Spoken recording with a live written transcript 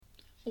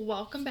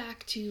Welcome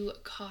back to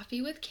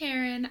Coffee with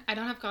Karen. I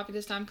don't have coffee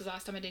this time because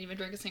last time I didn't even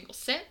drink a single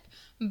sip,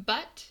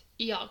 but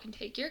y'all can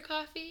take your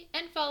coffee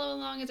and follow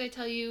along as I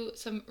tell you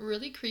some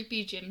really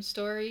creepy gym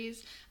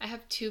stories. I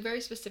have two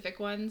very specific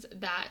ones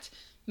that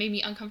made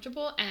me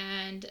uncomfortable,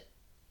 and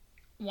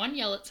one,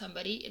 yell at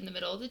somebody in the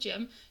middle of the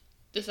gym.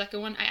 The second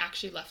one, I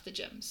actually left the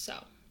gym.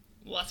 So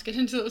let's get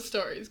into those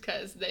stories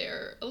because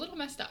they're a little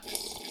messed up.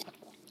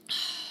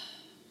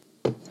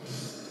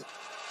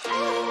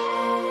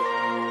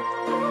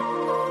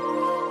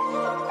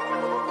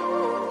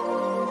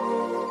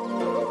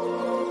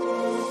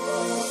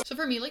 So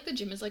for me, like, the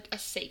gym is like a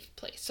safe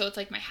place. So it's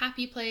like my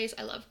happy place.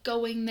 I love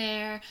going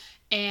there.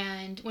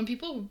 And when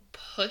people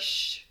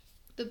push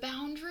the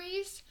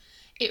boundaries,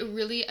 it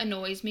really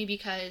annoys me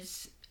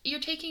because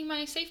you're taking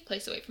my safe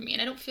place away from me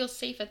and I don't feel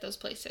safe at those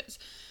places.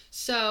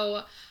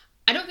 So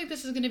I don't think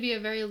this is going to be a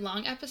very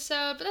long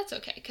episode, but that's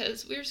okay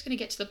because we're just going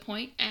to get to the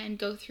point and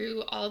go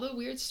through all the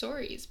weird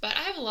stories. But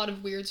I have a lot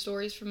of weird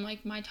stories from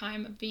like my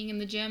time of being in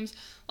the gyms.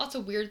 Lots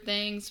of weird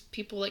things.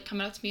 People like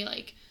come up to me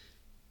like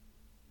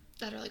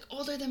that are like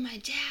older than my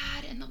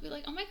dad, and they'll be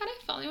like, oh my god,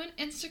 I follow you on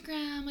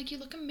Instagram, like you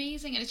look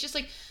amazing. And it's just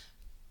like,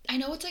 I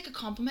know it's like a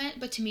compliment,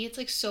 but to me it's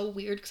like so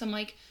weird because I'm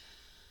like,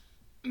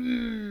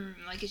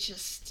 like it's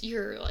just,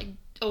 you're like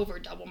over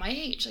double my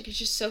age. Like it's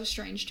just so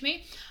strange to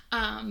me.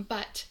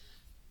 But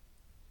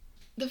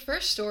the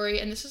first story,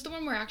 and this is the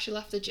one where I actually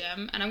left the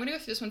gym, and I'm gonna go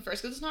through this one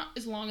first because it's not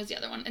as long as the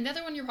other one, and the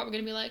other one you're probably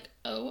gonna be like,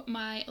 oh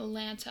my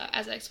Lanta,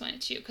 as I explain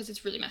it to you, because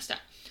it's really messed up.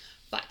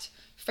 But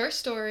first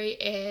story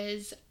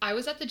is, I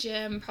was at the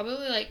gym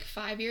probably like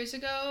 5 years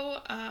ago,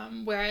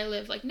 where I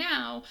live like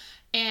now,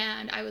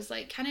 and I was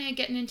like kind of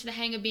getting into the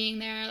hang of being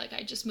there. Like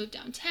I just moved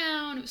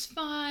downtown, it was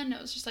fun,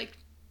 I was just like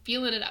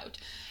feeling it out.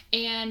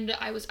 And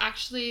I was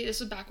actually, this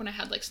was back when I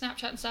had like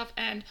Snapchat and stuff,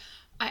 and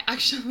I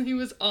actually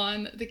was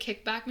on the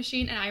kickback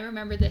machine, and I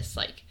remember this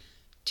like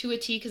to a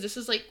T, because this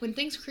is like when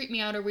things creep me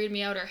out or weird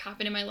me out or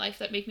happen in my life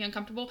that make me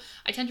uncomfortable,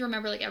 I tend to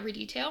remember like every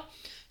detail.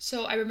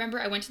 So I remember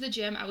I went to the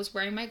gym, I was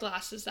wearing my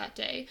glasses that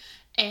day,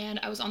 and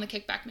I was on the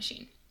kickback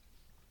machine.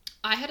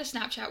 I had a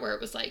Snapchat where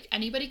it was like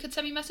anybody could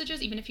send me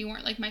messages, even if you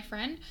weren't like my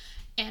friend.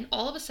 And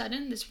all of a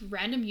sudden, this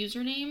random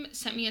username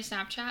sent me a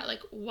Snapchat like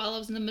while I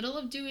was in the middle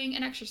of doing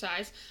an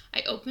exercise.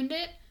 I opened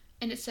it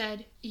and it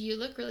said, "You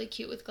look really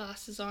cute with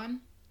glasses on."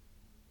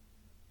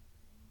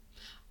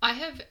 I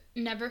have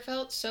never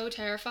felt so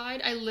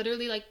terrified. I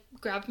literally like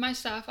grabbed my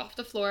stuff off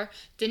the floor,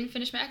 didn't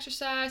finish my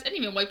exercise, I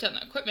didn't even wipe down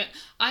the equipment.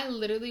 I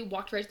literally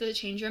walked right to the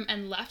change room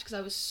and left because I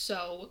was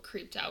so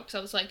creeped out. Because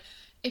I was like,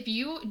 if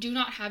you do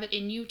not have it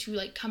in you to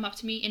like come up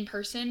to me in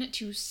person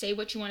to say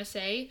what you want to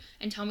say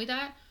and tell me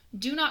that,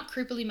 do not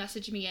creepily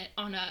message me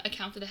on an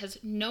account that has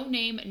no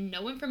name,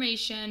 no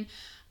information,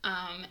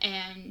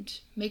 and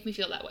make me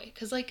feel that way,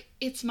 because like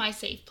it's my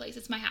safe place,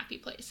 it's my happy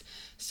place.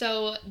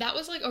 So that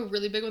was like a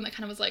really big one that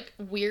kind of was like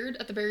weird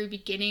at the very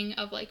beginning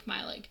of like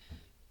my like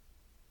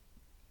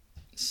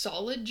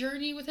solid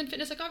journey within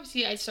fitness. Like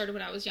obviously I started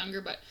when I was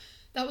younger, but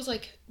that was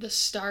like the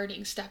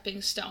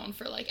stepping stone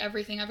for like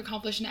everything I've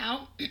accomplished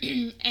now.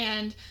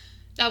 And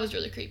that was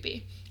really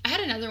creepy. I had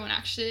another one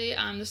actually,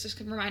 this just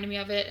reminded me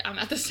of it,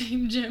 at the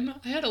same gym.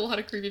 I had a lot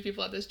of creepy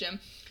people at this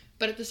gym,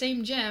 but at the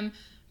same gym,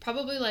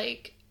 probably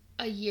like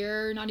a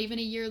year, not even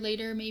a year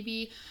later,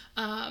 maybe,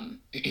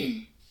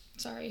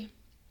 sorry,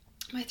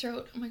 my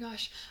throat, oh my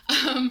gosh,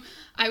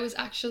 I was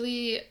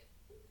actually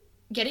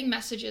getting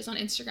messages on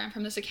Instagram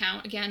from this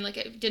account. Again, like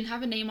it didn't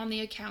have a name on the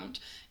account,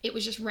 it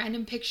was just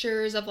random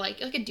pictures of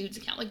like a dude's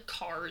account, like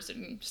cars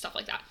and stuff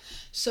like that.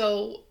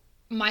 So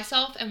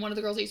myself and one of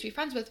the girls I used to be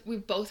friends with, we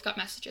both got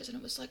messages, and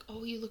it was like,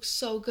 oh, you look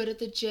so good at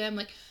the gym,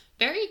 like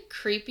very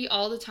creepy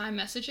all the time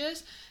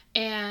messages.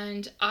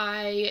 And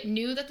I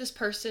knew that this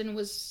person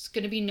was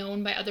going to be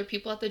known by other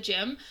people at the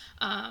gym,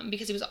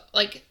 because he was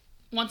like,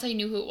 once I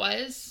knew who it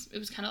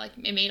was kind of like,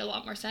 it made a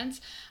lot more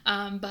sense.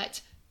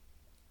 But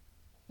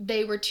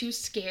they were too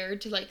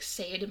scared to like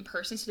say it in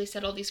person, so they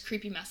said all these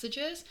creepy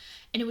messages,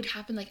 and it would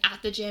happen like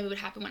at the gym, it would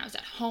happen when I was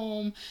at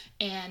home,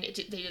 and they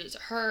did it to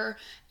her.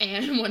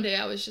 And one day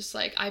I was just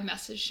like, I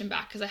messaged him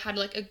back because I had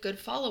like a good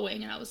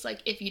following, and I was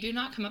like, if you do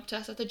not come up to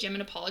us at the gym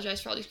and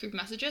apologize for all these creepy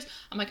messages,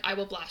 I'm like, I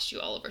will blast you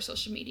all over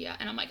social media.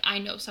 And I'm like, I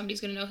know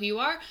somebody's gonna know who you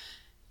are,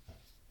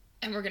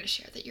 and we're gonna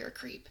share that you're a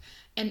creep.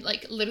 And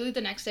like literally the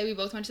next day we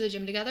both went to the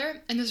gym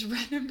together, and this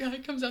random guy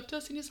comes up to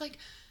us and he's like,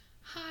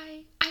 hi,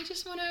 I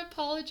just want to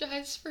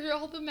apologize for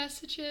all the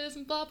messages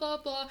and blah blah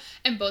blah.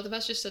 And both of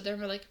us just stood there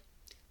and we're like,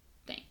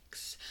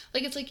 thanks.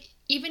 Like it's like,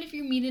 even if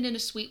you mean it in a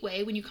sweet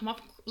way, when you come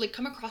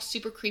across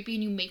super creepy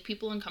and you make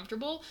people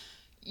uncomfortable,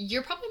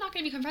 you're probably not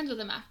going to become friends with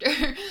them after.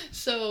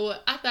 So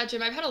at that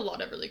gym I've had a lot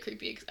of really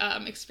creepy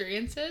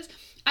experiences.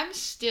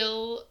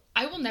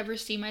 I will never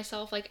see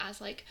myself like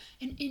as like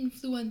an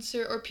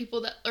influencer or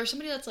people that, or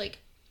somebody that's like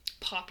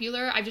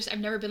popular. I've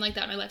never been like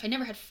that in my life. I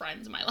never had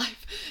friends in my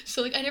life.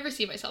 So like I never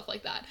see myself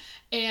like that.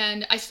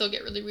 And I still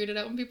get really weirded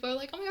out when people are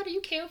like, oh my god, are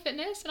you KO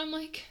Fitness? And I'm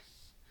like,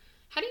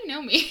 how do you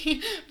know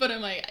me? But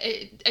I'm like,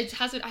 it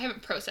hasn't, I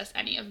haven't processed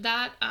any of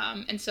that.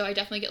 And so I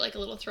definitely get like a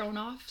little thrown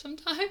off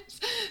sometimes.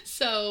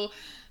 So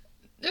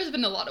there's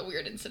been a lot of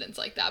weird incidents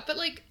like that, but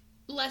like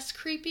less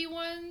creepy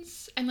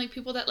ones, and like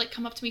people that like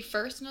come up to me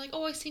first and they're like,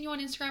 oh, I seen you on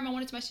Instagram, I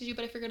wanted to message you,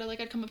 but I figured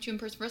I'd come up to you in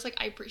person first. Like,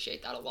 I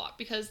appreciate that a lot,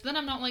 because then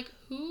I'm not like,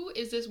 who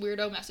is this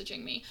weirdo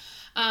messaging me?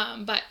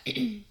 But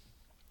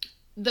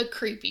the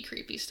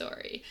creepy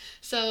story.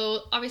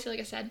 So obviously, like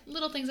I said,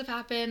 little things have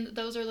happened.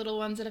 Those are little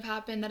ones that have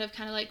happened that have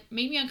kind of like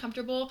made me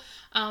uncomfortable.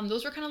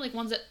 Those were kind of like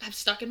ones that have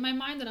stuck in my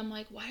mind that I'm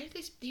like, why did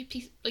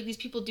these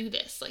people do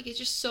this? Like, it's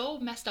just so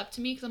messed up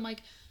to me, because I'm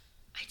like,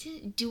 I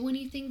didn't do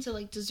anything to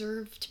like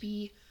deserve to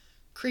be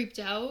creeped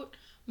out.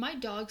 My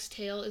dog's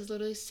tail is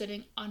literally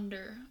sitting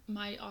under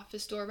my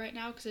office door right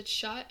now because it's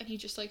shut, and he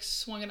just like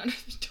swung it under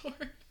the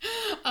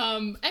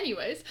door.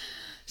 Anyways,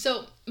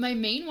 so my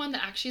main one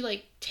that actually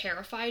like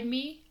terrified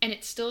me, and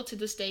it still to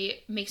this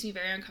day makes me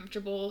very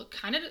uncomfortable,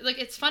 kind of like,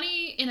 it's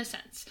funny in a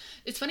sense.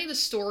 It's funny, the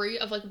story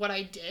of like what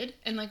I did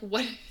and like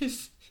what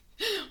is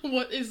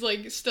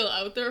like still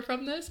out there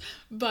from this,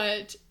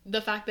 but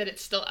the fact that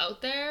it's still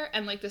out there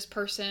and like this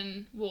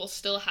person will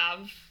still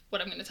have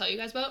what I'm going to tell you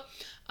guys about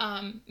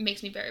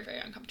makes me very, very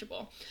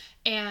uncomfortable.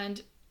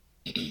 And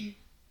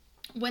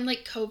when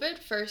like COVID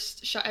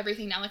first shut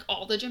everything down, like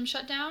all the gyms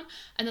shut down,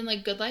 and then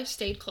like Good Life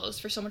stayed closed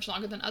for so much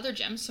longer than other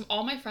gyms. So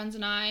all my friends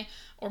and I,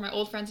 or my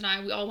old friends and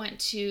I, we all went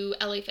to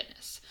LA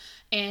Fitness.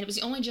 And it was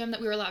the only gym that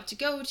we were allowed to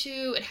go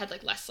to. It had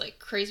like less like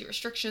crazy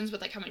restrictions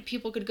with like how many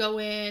people could go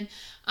in.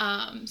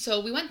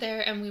 So we went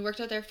there and we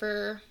worked out there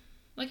for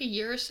like a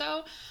year or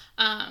so.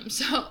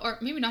 Or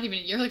maybe not even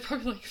a year, like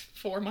probably like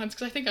 4 months,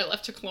 because I think I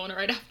left to Kelowna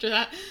right after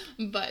that.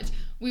 But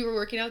we were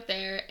working out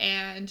there,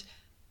 and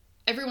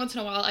every once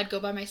in a while I'd go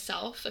by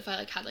myself if I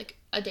like had like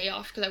a day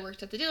off, because I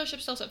worked at the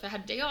dealership still. So if I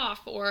had a day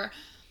off, or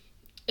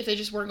if they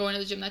just weren't going to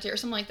the gym that day or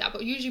something like that,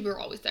 but usually we were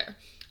always there.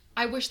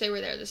 I wish they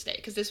were there this day,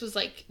 because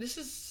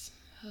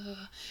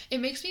it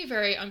makes me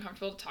very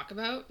uncomfortable to talk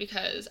about,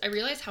 because I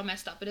realize how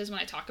messed up it is when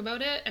I talk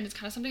about it, and it's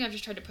kind of something I've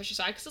just tried to push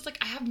aside, because it's like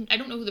I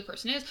don't know who the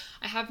person is.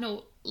 I have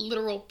no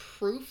literal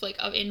proof like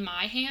of in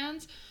my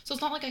hands, so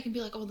it's not like I can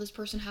be like, oh, this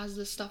person has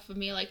this stuff of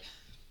me. Like,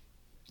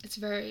 it's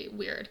very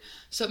weird,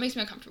 so it makes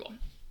me uncomfortable.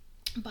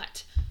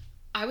 But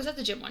I was at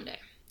the gym one day,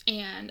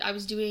 and I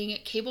was doing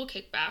cable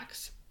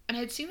kickbacks. And I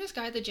had seen this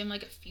guy at the gym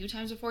like a few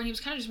times before, and he was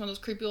kind of just one of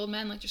those creepy old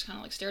men, like just kind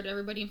of like stared at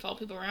everybody and followed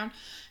people around.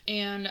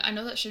 And I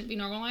know that shouldn't be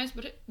normalized,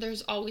 but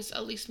there's always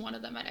at least one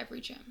of them at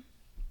every gym.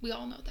 We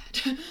all know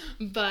that.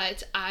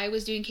 But I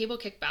was doing cable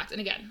kickbacks,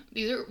 and again,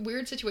 these are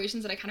weird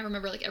situations that I kind of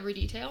remember like every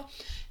detail.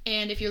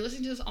 And if you're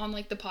listening to this on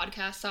like the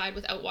podcast side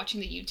without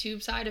watching the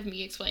YouTube side of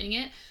me explaining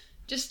it,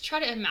 just try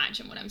to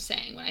imagine what I'm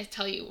saying when I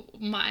tell you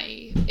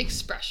my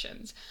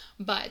expressions.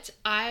 But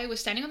I was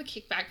standing on the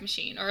kickback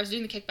machine, or I was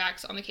doing the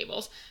kickbacks on the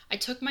cables. I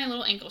took my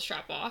little ankle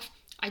strap off.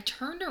 I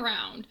turned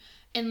around,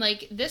 and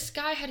like this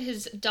guy had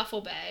his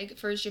duffel bag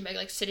for his gym bag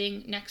like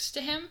sitting next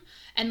to him,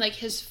 and like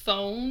his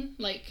phone,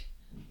 like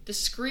the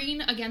screen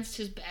against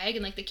his bag,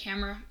 and like the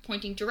camera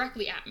pointing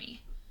directly at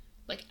me,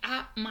 like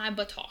at my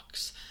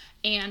buttocks.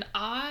 And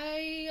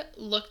I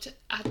looked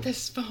at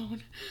this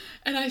phone,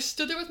 and I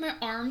stood there with my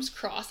arms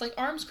crossed,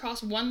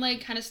 one leg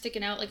kind of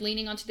sticking out, like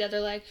leaning onto the other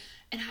leg.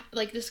 And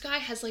like this guy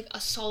has like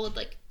a solid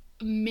like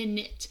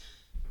minute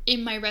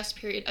in my rest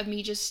period of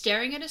me just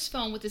staring at his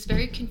phone with this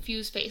very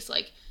confused face.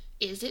 Like,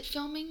 is it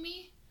filming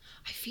me?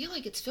 I feel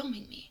like it's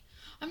filming me.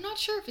 I'm not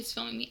sure if it's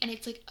filming me. And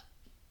it's like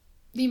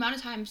the amount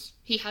of times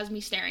he has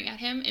me staring at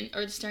him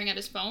or staring at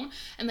his phone,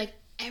 and like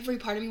every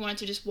part of me wanted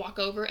to just walk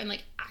over and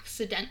like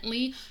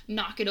accidentally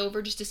knock it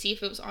over just to see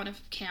if it was on a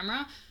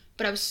camera.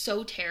 But I was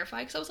so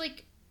terrified, because I was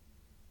like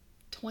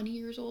 20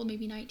 years old,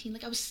 maybe 19.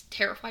 Like, I was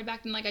terrified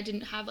back then. Like, I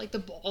didn't have like the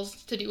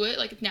balls to do it.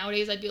 Like,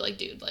 nowadays I'd be like,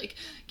 dude, like,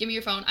 give me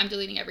your phone, I'm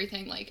deleting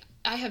everything. Like,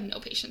 I have no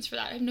patience for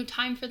that. I have no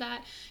time for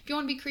that. If you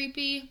want to be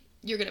creepy,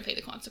 you're gonna pay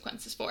the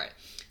consequences for it.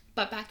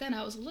 But back then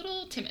I was a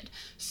little timid,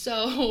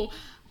 so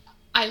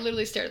I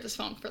literally stared at this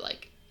phone for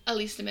like at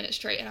least a minute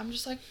straight, and I'm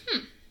just like,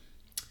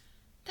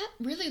 that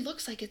really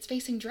looks like it's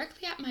facing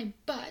directly at my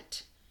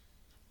butt.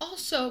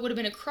 Also, it would have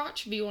been a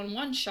crotch view on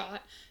one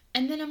shot.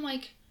 And then I'm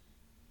like,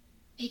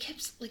 he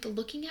kept like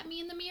looking at me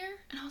in the mirror,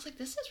 and I was like,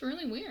 this is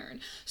really weird.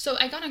 So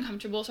I got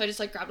uncomfortable, so I just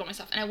like grabbed all my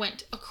stuff and I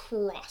went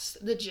across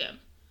the gym,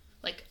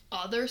 like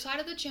other side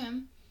of the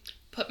gym,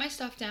 put my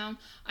stuff down.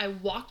 I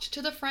walked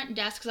to the front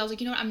desk, because I was like,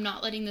 you know what, I'm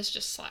not letting this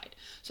just slide.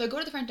 So I go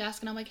to the front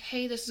desk and I'm like,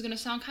 hey, this is gonna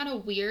sound kind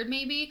of weird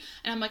maybe,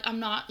 and I'm like, I'm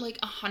not like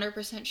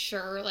 100%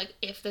 sure like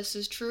if this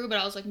is true, but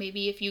I was like,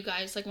 maybe if you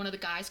guys, like one of the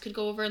guys could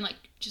go over and like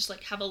just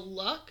like have a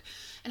look.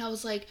 And I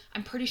was like,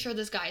 I'm pretty sure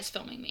this guy is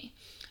filming me.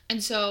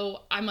 And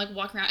so I'm like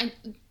walking around,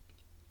 and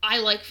I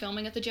like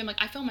filming at the gym.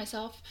 Like, I film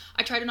myself.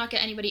 I try to not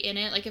get anybody in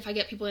it. Like, if I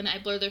get people in it, I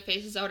blur their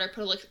faces out, or I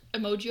put a like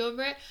emoji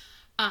over it.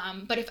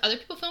 But if other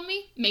people film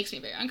me, it makes me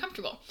very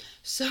uncomfortable.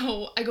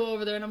 So I go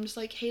over there and I'm just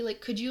like, hey, like,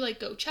 could you like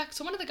go check?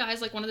 So one of the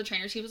guys, like one of the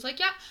trainers, he was like,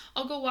 yeah,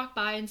 I'll go walk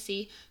by and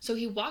see. So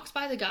he walks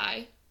by the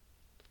guy,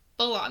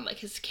 full on, like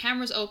his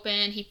camera's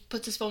open. He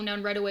puts his phone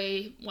down right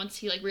away once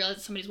he like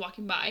realizes somebody's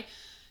walking by.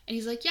 And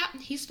he's like, yeah,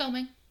 he's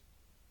filming.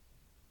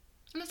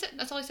 And that's it.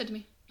 That's all he said to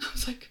me. I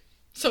was like,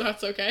 so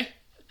that's okay?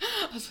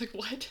 I was like,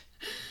 what?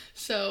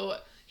 So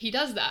he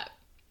does that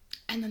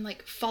and then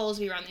like follows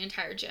me around the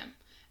entire gym.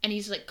 And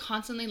he's like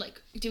constantly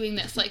like doing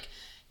this. Like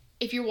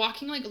if you're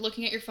walking, like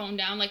looking at your phone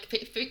down, like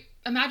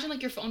imagine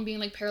like your phone being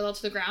like parallel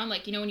to the ground.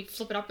 Like, you know, when you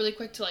flip it up really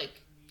quick to like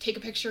take a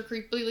picture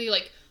creepily,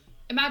 like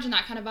imagine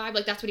that kind of vibe.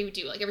 Like that's what he would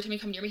do. Like every time he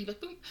come near me, he'd be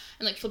like, boom,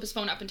 and like flip his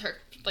phone up and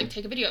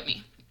take a video of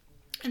me.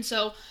 And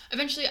so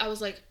eventually I was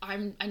like, I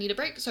need a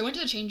break. So I went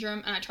to the change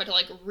room and I tried to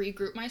like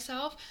regroup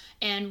myself.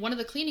 And one of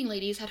the cleaning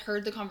ladies had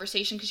heard the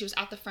conversation because she was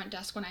at the front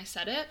desk when I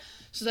said it.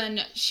 So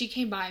then she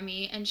came by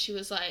me and she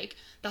was like,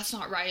 that's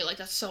not right. Like,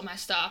 that's so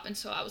messed up. And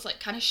so I was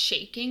like kind of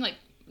shaking, like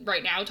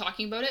right now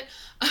talking about it.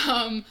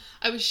 I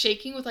was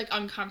shaking with like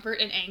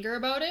uncomfort and anger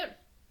about it.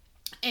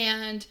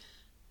 And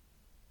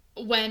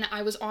when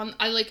I was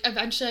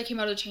eventually I came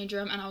out of the change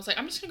room and I was like,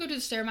 I'm just gonna go to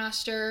the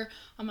Stairmaster.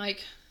 I'm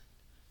like,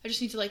 I just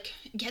need to like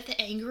get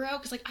the anger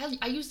out, because like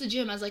I use the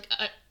gym as like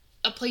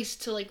a place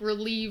to like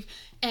relieve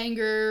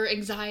anger,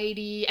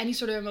 anxiety, any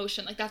sort of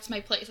emotion. Like that's my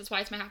place. That's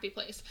why it's my happy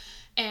place.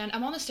 And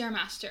I'm on the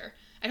Stairmaster.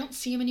 I don't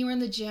see him anywhere in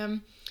the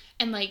gym,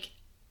 and like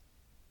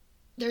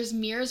there's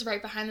mirrors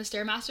right behind the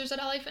Stairmasters at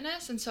LA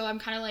Fitness, and so I'm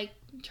kind of like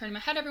turning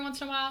my head every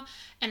once in a while,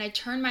 and I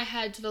turn my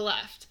head to the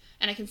left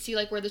and I can see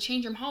like where the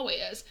change room hallway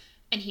is.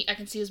 And I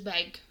can see his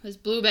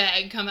blue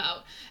bag come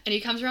out. And he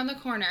comes around the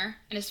corner,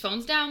 and his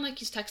phone's down, like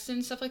he's texting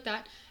and stuff like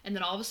that. And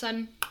then all of a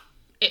sudden,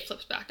 it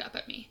flips back up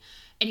at me.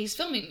 And he's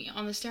filming me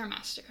on the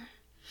Stairmaster.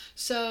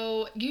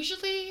 So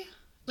usually,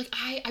 like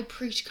I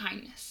preach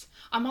kindness.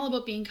 I'm all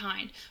about being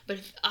kind. But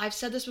I've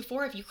said this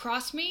before, if you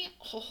cross me,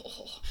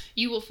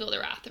 you will feel the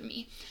wrath of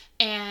me.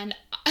 And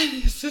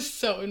this is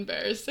so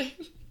embarrassing.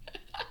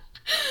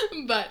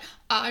 But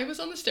I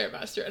was on the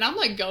Stairmaster, and I'm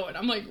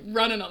like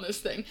running on this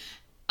thing.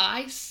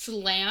 I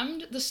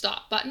slammed the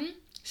stop button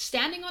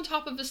standing on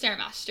top of the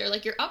Stairmaster.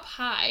 Like, you're up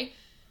high,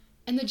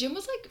 and the gym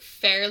was like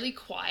fairly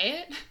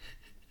quiet.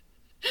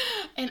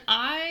 And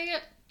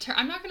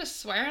I'm not going to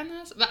swear on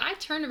this, but I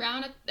turned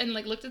around and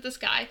like looked at this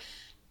guy.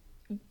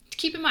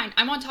 Keep in mind,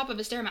 I'm on top of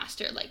a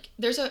Stairmaster. Like,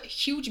 there's a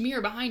huge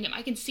mirror behind him.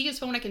 I can see his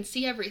phone. I can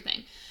see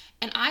everything.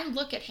 And I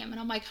look at him and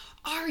I'm like,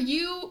 are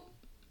you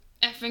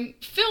effing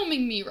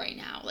filming me right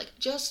now? Like,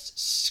 just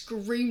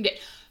screamed it.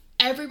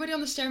 Everybody on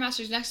the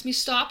Stairmasters next to me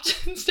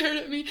stopped and stared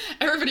at me.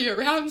 Everybody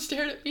around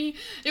stared at me.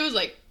 It was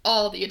like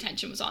all the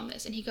attention was on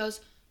this. And he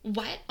goes,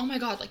 what? Oh my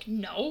God, like,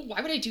 no, why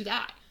would I do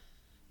that?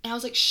 And I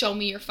was like, show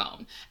me your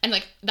phone. And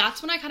like,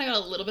 that's when I kind of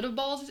got a little bit of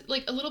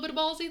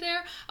ballsy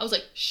there. I was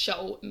like,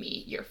 show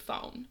me your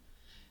phone.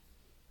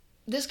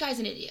 This guy's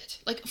an idiot.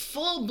 Like,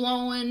 full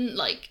blown,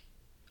 like,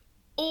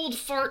 old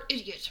fart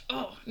idiot.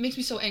 Oh, it makes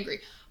me so angry.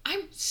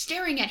 I'm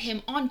staring at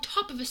him on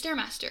top of a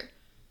Stairmaster.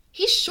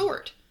 He's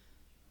short.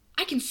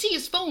 I can see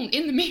his phone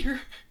in the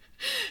mirror.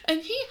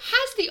 And he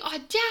has the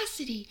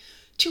audacity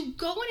to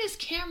go in his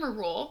camera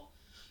roll,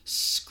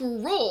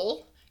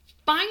 scroll,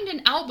 find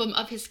an album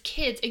of his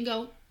kids, and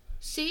go,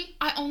 see,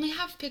 I only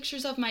have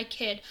pictures of my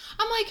kid.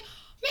 I'm like,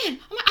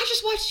 I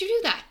just watched you do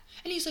that.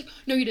 And he's like,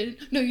 no, you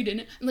didn't. No, you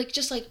didn't. And like,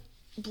 just like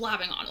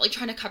blabbing on it, like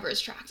trying to cover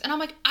his tracks. And I'm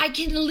like, I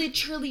can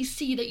literally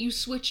see that you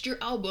switched your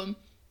album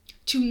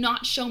to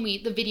not show me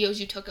the videos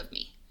you took of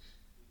me.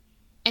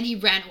 And he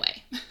ran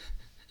away.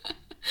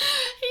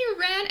 He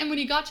ran, and when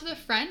he got to the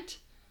front,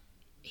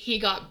 he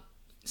got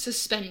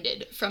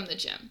suspended from the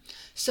gym.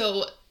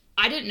 So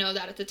I didn't know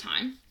that at the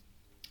time.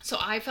 So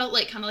I felt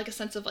like kind of like a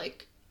sense of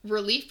like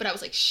relief, but I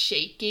was like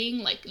shaking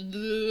like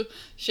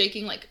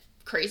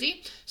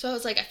crazy. So I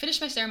was like, I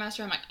finished my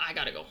Stairmaster. I'm like, I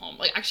gotta go home.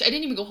 Like, actually, I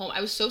didn't even go home.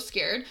 I was so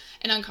scared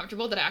and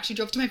uncomfortable that I actually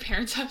drove to my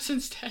parents' house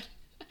instead.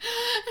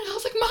 And I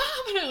was like,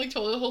 Mom, and I like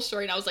told her the whole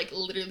story, and I was like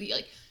literally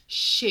like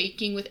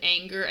shaking with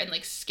anger and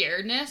like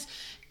scaredness.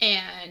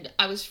 And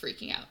I was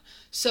freaking out.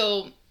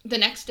 So the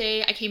next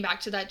day I came back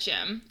to that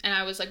gym and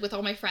I was like with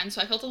all my friends,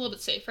 so I felt a little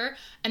bit safer.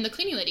 And the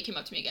cleaning lady came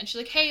up to me again. She's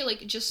like, hey, like,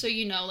 just so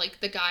you know, like,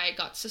 the guy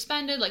got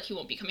suspended, like, he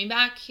won't be coming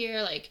back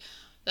here, like,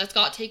 that's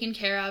got taken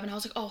care of. And I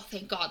was like, oh,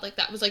 thank God. Like,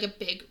 that was like a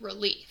big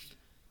relief.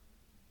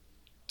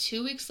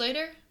 2 weeks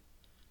later,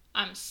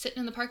 I'm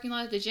sitting in the parking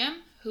lot at the gym.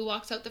 Who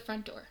walks out the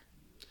front door?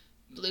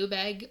 Blue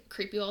bag,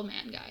 creepy old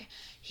man guy.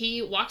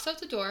 He walks out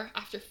the door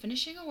after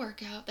finishing a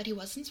workout that he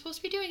wasn't supposed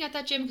to be doing at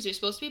that gym because he was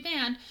supposed to be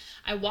banned.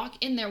 I walk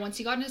in there once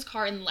he got in his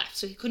car and left,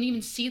 so he couldn't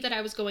even see that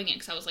I was going in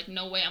because I was like,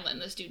 no way I'm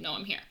letting this dude know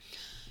I'm here.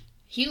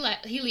 He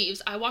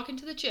leaves. I walk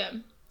into the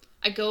gym.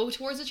 I go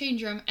towards the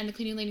change room, and the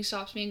cleaning lady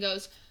stops me and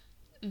goes,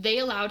 they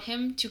allowed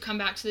him to come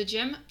back to the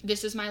gym.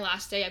 This is my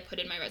last day. I put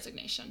in my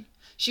resignation.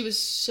 She was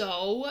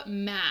so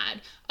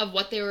mad of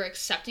what they were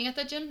accepting at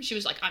that gym. She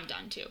was like, I'm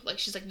done too. Like,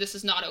 she's like, this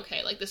is not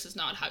okay. Like, this is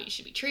not how you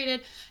should be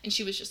treated. And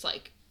she was just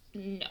like,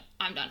 no,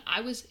 I'm done.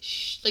 I was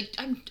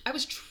I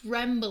was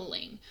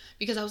trembling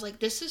because I was like,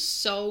 this is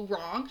so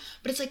wrong.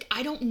 But it's like,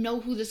 I don't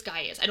know who this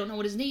guy is. I don't know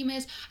what his name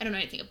is. I don't know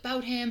anything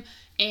about him.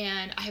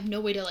 And I have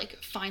no way to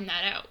like find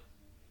that out.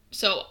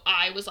 So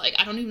I was like,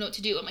 I don't even know what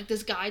to do. I'm like,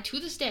 this guy to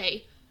this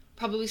day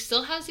probably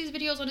still has these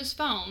videos on his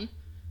phone,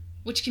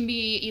 which can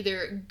be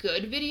either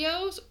good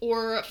videos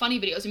or funny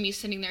videos, and me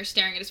sitting there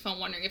staring at his phone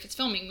wondering if it's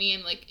filming me,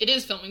 and like, it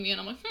is filming me, and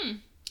I'm like,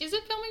 is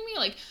it filming me?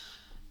 Like,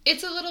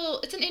 it's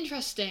an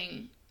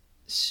interesting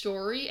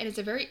story, and it's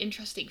a very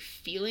interesting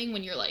feeling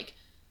when you're like,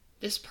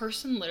 this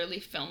person literally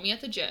filmed me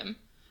at the gym.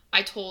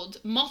 I told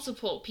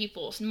multiple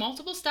people,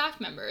 multiple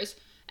staff members,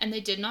 and they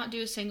did not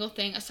do a single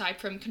thing aside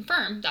from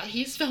confirm that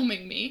he's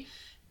filming me.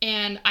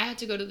 And I had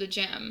to go to the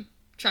gym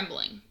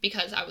trembling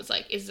because I was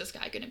like, is this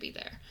guy going to be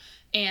there?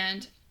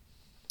 And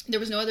there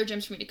was no other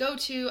gyms for me to go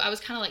to. I was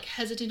kind of like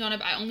hesitant on it,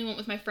 but I only went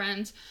with my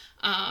friends.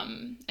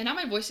 And now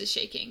my voice is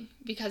shaking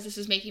because this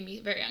is making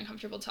me very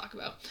uncomfortable to talk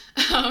about.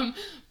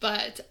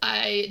 But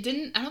I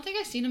don't think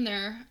I've seen him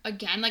there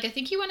again. Like, I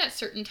think he went at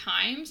certain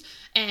times,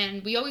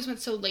 and we always went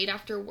so late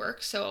after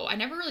work, so I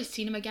never really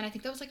seen him again. I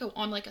think that was like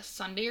on like a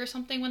Sunday or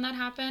something when that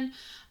happened.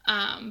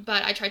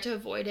 But I tried to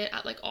avoid it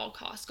at like all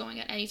costs, going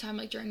at any time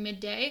like during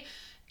midday.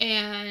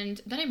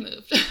 And then I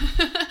moved.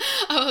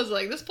 I was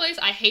like, this place,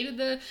 I hated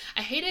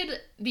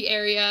the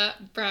area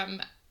from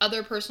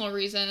other personal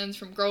reasons,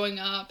 from growing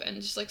up,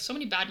 and just like so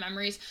many bad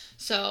memories.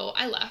 So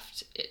I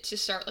left it to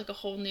start like a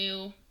whole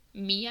new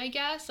me, I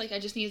guess. Like, I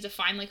just needed to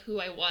find like who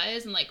I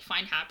was and like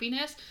find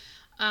happiness.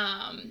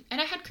 And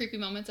I had creepy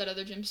moments at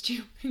other gyms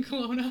too in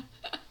Kelowna.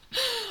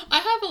 I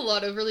have a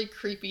lot of really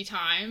creepy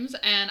times,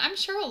 and I'm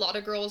sure a lot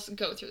of girls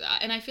go through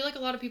that. And I feel like a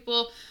lot of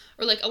people,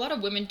 or like a lot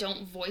of women,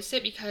 don't voice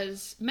it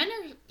because men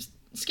are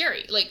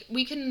scary. Like,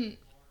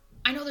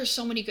 I know there's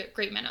so many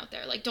great men out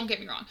there, like, don't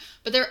get me wrong,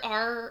 but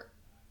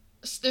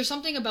there's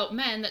something about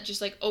men that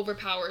just like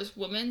overpowers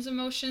women's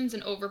emotions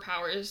and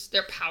overpowers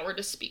their power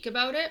to speak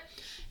about it.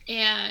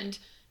 And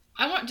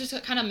I want just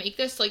to kind of make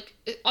this like,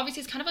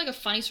 obviously it's kind of like a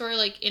funny story,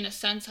 like in a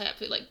sense,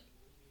 like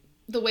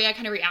the way I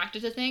kind of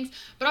reacted to things,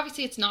 but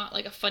obviously it's not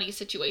like a funny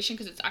situation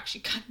because it's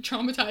actually kind of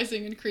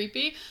traumatizing and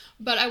creepy.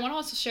 But I want to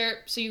also share it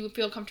so you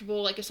feel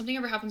comfortable, like if something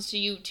ever happens to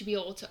you, to be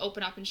able to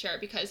open up and share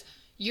it, because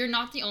you're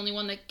not the only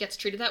one that gets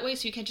treated that way.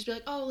 So you can't just be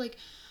like, oh, like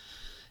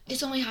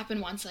it's only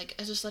happened once, like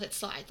I just let it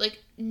slide.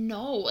 Like,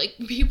 no, like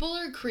people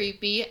are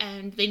creepy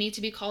and they need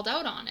to be called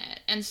out on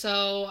it. And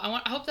so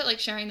I hope that like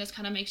sharing this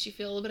kind of makes you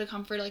feel a little bit of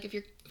comfort, like if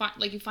you're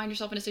like you find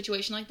yourself in a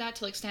situation like that,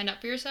 to like stand up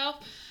for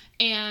yourself.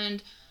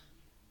 And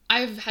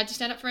I've had to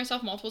stand up for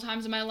myself multiple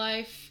times in my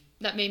life.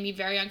 That made me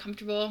very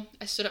uncomfortable.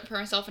 I stood up for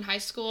myself in high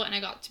school, and I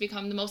got to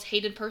become the most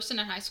hated person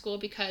in high school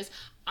because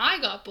I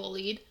got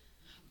bullied,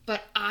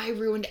 but I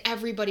ruined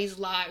everybody's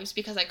lives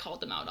because I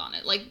called them out on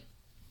it. Like,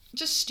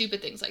 just stupid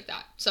things like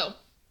that. So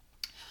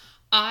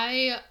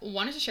I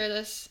wanted to share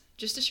this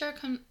just to share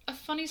a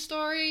funny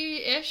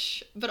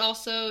story-ish, but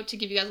also to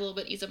give you guys a little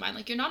bit of ease of mind.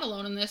 Like, you're not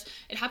alone in this.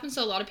 It happens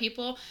to a lot of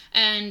people,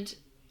 and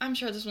I'm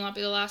sure this will not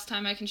be the last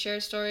time I can share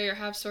a story or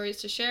have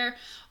stories to share.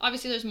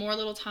 Obviously, there's more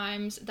little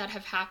times that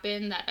have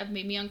happened that have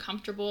made me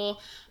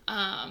uncomfortable,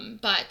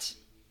 but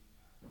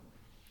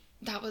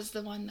that was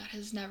the one that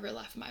has never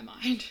left my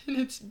mind. And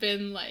it's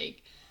been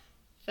like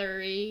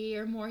 30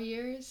 or more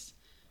years,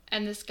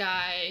 and this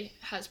guy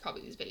has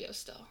probably these videos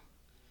still.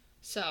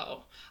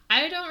 So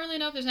I don't really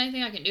know if there's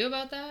anything I can do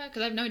about that,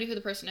 because I have no idea who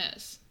the person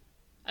is.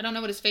 I don't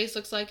know what his face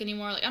looks like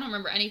anymore. Like, I don't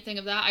remember anything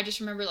of that. I just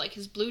remember like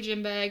his blue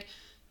gym bag,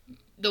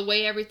 the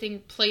way everything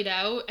played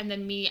out, and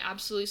then me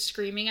absolutely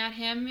screaming at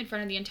him in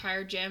front of the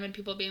entire gym and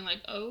people being like,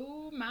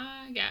 oh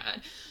my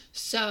god.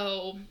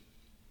 So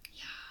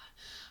yeah,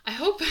 I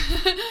hope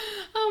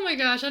oh my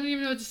gosh, I don't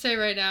even know what to say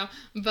right now,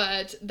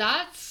 but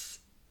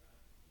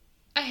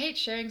I hate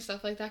sharing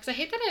stuff like that because I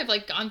hate that I've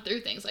like gone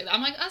through things like that.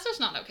 I'm like, that's just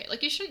not okay.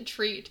 Like, you shouldn't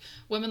treat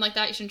women like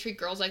that. You shouldn't treat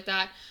girls like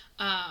that.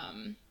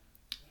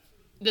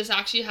 This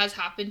actually has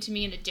happened to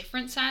me in a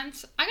different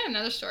sense. I got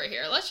another story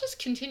here. Let's just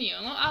continue.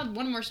 I'll add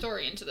one more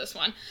story into this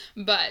one.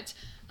 But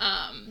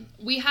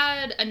we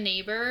had a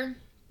neighbor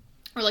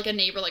like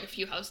a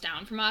few houses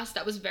down from us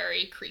that was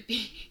very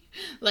creepy.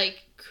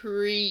 Like,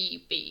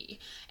 creepy.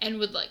 And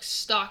would like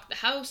stalk the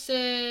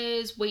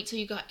houses, wait till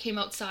you came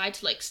outside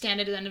to like stand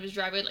at the end of his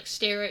driveway, like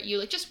stare at you,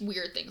 like just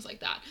weird things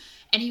like that.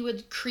 And he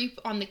would creep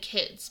on the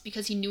kids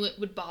because he knew it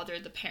would bother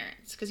the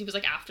parents, because he was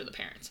like after the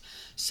parents.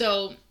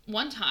 So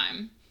one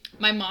time,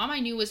 my mom, I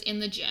knew, was in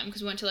the gym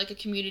because we went to like a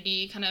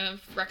community kind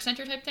of rec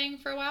center type thing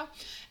for a while.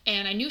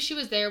 And I knew she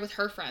was there with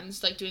her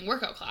friends, like doing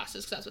workout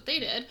classes, because that's what they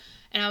did.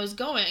 And I was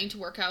going to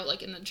work out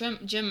like in the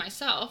gym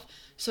myself.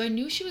 So I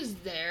knew she was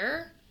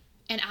there.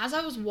 And as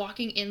I was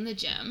walking in the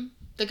gym,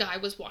 the guy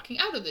was walking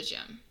out of the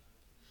gym.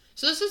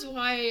 So this is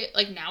why,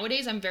 like,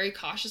 nowadays I'm very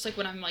cautious. Like,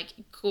 when I'm like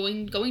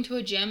going to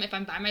a gym, if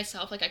I'm by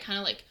myself, like I kind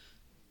of like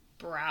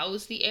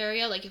browse the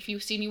area. Like, if you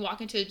see me walk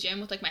into a gym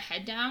with like my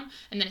head down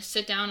and then I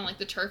sit down on like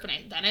the turf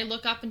and then I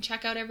look up and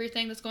check out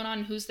everything that's going on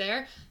and who's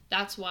there.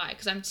 That's why,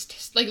 because I'm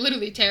like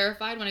literally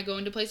terrified when I go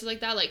into places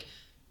like that, like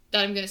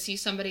that I'm gonna see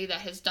somebody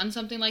that has done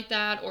something like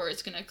that, or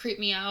it's gonna creep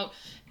me out.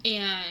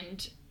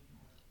 And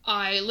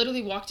I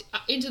literally walked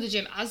into the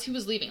gym as he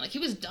was leaving. Like, he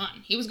was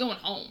done, he was going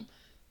home,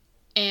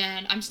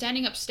 and I'm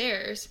standing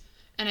upstairs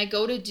And I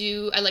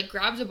like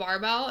grabbed a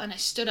barbell and I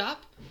stood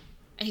up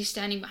and he's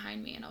standing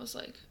behind me and I was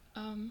like,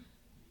 and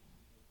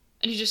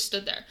he just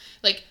stood there.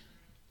 Like,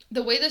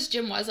 the way this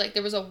gym was, like,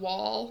 there was a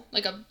wall,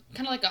 like a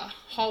kind of like a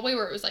hallway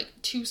where it was like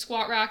 2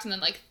 squat racks and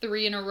then like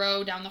 3 in a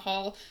row down the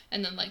hall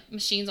and then like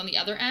machines on the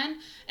other end.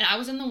 And I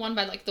was in the one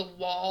by like the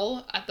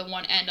wall at the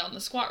one end on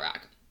the squat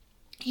rack.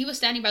 He was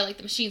standing by like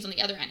the machines on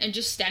the other end and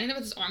just standing there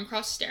with his arm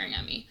crossed staring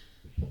at me.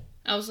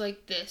 I was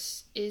like,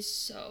 this is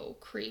so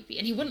creepy.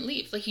 And he wouldn't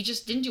leave. Like, he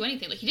just didn't do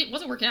anything. Like,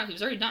 wasn't working out. He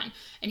was already done.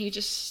 And he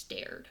just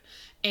stared.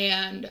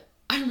 And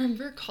I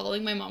remember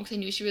calling my mom because I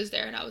knew she was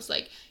there. And I was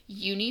like,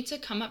 you need to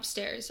come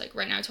upstairs. Like,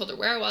 right now. I told her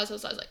where I was. I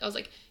was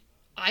like,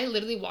 I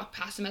literally walked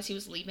past him as he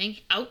was leaving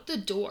out the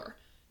door.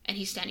 And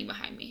he's standing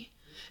behind me.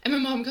 And my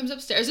mom comes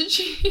upstairs and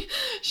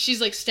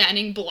she's like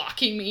standing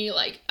blocking me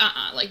like,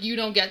 like, you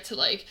don't get to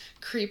like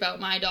creep out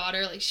my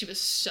daughter. Like, she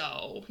was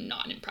so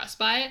not impressed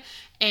by it.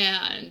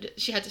 And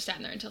she had to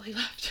stand there until he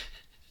left.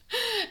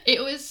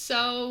 It was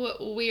so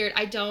weird.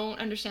 I don't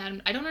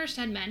understand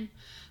men.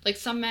 Like,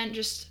 some men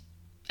just,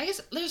 I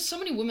guess there's so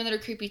many women that are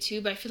creepy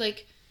too, but I feel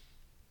like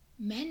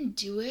men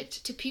do it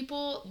to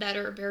people that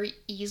are very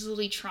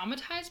easily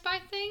traumatized by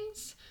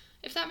things,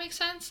 if that makes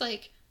sense.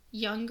 Like,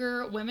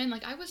 younger women,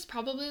 like, I was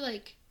probably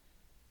like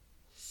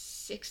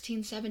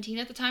 16, 17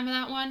 at the time of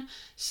that one.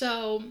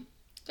 So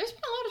there's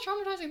been a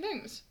lot of traumatizing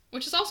things,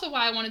 which is also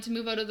why I wanted to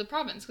move out of the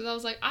province, because I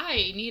was like,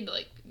 I need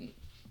like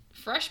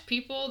fresh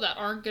people that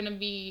aren't going to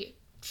be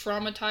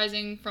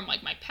traumatizing from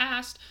like my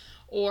past,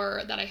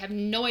 or that I have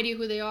no idea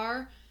who they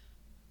are,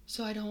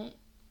 so I don't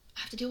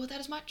have to deal with that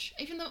as much.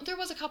 Even though there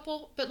was a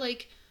couple, but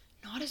like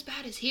not as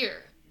bad as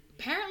here.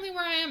 Apparently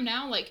where I am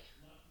now, like,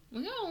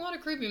 we got a lot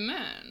of creepy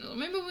men.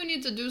 Maybe we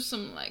need to do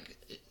some, like,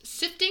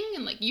 sifting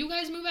and, like, you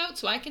guys move out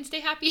so I can stay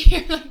happy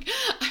here. Like,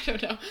 I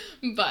don't know.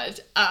 But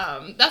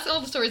that's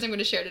all the stories I'm going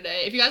to share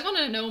today. If you guys want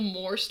to know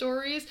more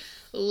stories,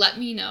 let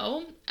me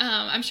know.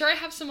 I'm sure I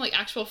have some, like,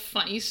 actual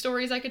funny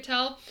stories I could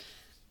tell.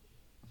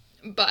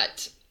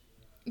 But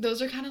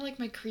those are kind of, like,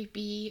 my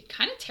creepy,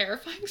 kind of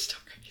terrifying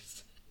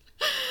stories.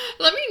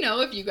 Let me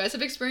know if you guys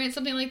have experienced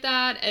something like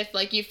that. If,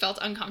 like, you felt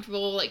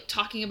uncomfortable, like,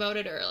 talking about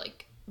it or,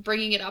 like,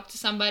 bringing it up to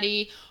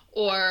somebody,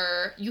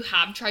 or you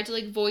have tried to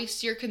like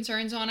voice your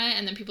concerns on it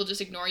and then people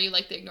just ignore you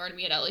like they ignored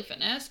me at LA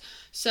Fitness.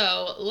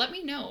 So let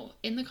me know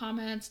in the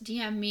comments,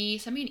 DM me,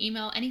 send me an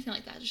email, anything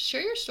like that. Just share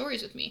your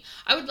stories with me.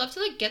 I would love to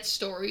like get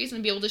stories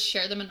and be able to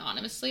share them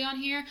anonymously on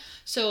here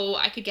so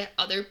I could get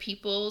other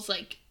people's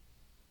like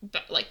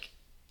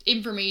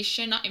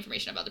information, not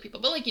information about other people,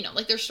 but like, you know,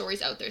 like their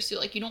stories out there so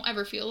like you don't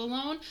ever feel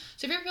alone.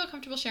 So if you ever feel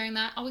comfortable sharing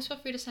that, always feel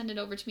free to send it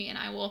over to me and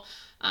I will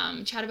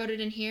chat about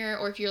it in here.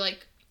 Or if you're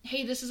like,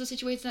 hey, this is a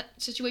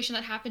situation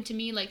that happened to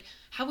me, like,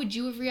 how would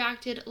you have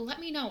reacted? Let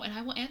me know, and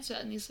I will answer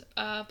that in these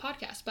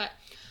podcasts. But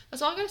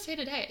that's all I gotta say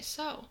today.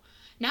 So,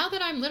 now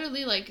that I'm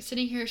literally, like,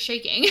 sitting here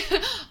shaking,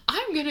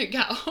 I'm gonna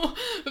go.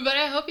 But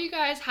I hope you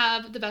guys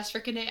have the best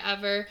freaking day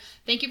ever.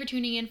 Thank you for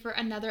tuning in for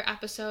another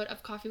episode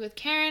of Coffee with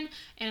Karen.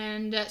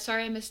 And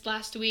sorry I missed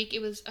last week.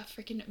 It was a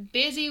freaking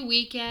busy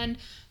weekend.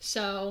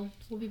 So,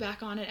 we'll be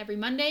back on it every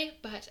Monday.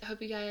 But I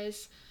hope you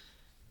guys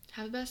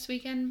have the best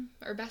weekend,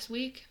 or best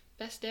week,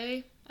 best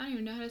day. I don't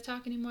even know how to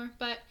talk anymore,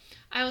 but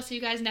I will see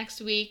you guys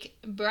next week,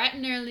 bright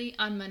and early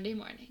on Monday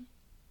morning.